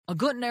A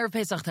good Erev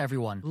Pesach to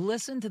everyone.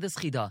 Listen to this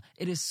chida.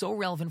 It is so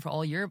relevant for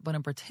all year, but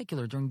in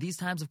particular during these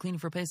times of cleaning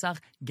for Pesach,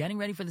 getting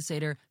ready for the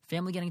Seder,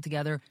 family getting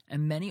together,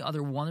 and many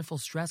other wonderful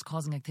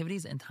stress-causing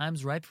activities and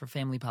times ripe for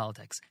family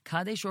politics.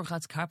 Kadesh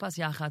Orchatz Karpas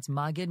Yachatz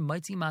Magid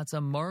Maitzi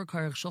Matzah Mar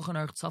Karich Shulchan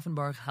Aruch Tzafin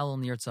Baruch Halal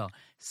Nirtza.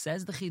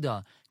 Says the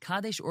chida,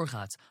 Kadesh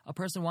Orchatz. A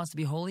person wants to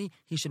be holy,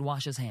 he should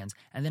wash his hands.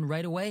 And then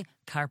right away,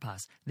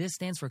 Karpas. This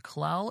stands for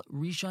Klal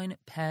Rishon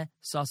Peh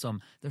Sasum.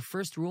 The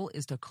first rule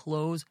is to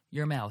close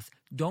your mouth.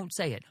 Don't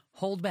say it.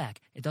 Hold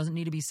back. It doesn't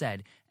need to be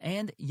said.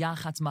 And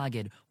Yachatz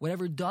Magid.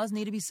 Whatever does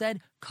need to be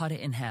said, cut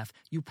it in half.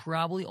 You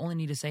probably only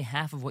need to say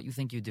half of what you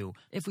think you do.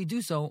 If we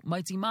do so,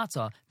 Maitzi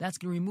Matzah, that's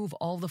going to remove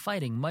all the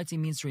fighting. Maitzi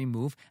means to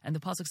remove, and the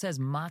pasuk says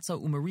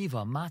Matzah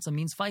Umariva. Matzah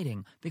means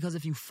fighting. Because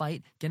if you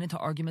fight, get into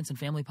arguments and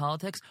family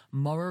politics,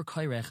 Marer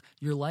Kairech,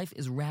 your life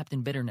is wrapped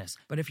in bitterness.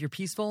 But if you're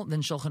peaceful,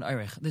 then Shulchan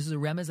Aruch. This is a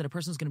remez that a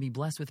person's going to be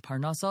blessed with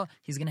Parnasa.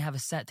 He's going to have a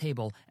set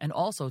table. And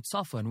also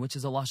Tzafun, which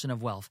is a lashon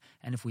of wealth.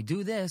 And if we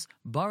do this,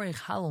 Barech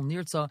Halal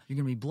Nirtza, you're going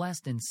to be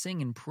blessed and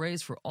sing and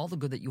praise for all the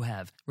good that you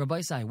have. Rabbi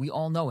Sai, we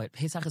all know it.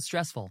 Pesach is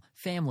stressful.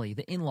 Family,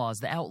 the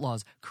in-laws, the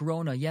outlaws,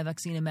 Corona, yeah,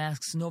 vaccine and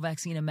masks, no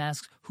vaccine and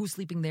masks, who's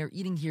sleeping there,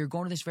 eating here,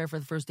 going to the shver for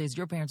the first days,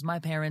 your parents, my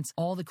parents,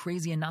 all the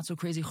crazy and not so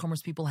crazy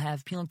chumras people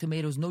have, peeling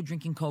tomatoes, no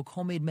drinking Coke,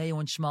 homemade mayo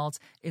and schmaltz.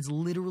 It's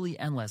literally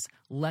endless.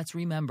 Let's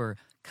remember,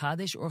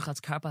 Kadesh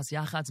Orchatz Karpas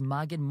Yachatz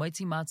Magid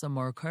Maitzi Matzah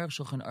Mar Karich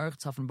Shulchan Aruch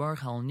Tzafin Baruch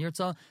Halal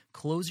Nirtza.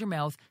 Close your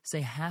mouth,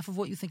 say half of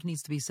what you think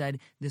needs to be said.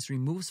 This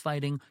removes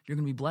fighting. You're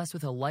going to be blessed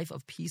with a life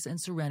of peace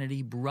and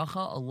serenity,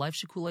 bracha, a life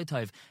shekulei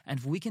tov. And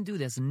if we can do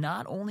this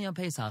not only on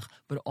Pesach,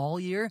 but all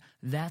year,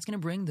 that's going to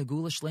bring the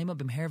Gula Shlema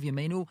B'mher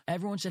V'Yameinu.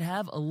 Everyone should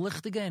have a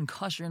lichtige and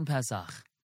kosher in Pesach.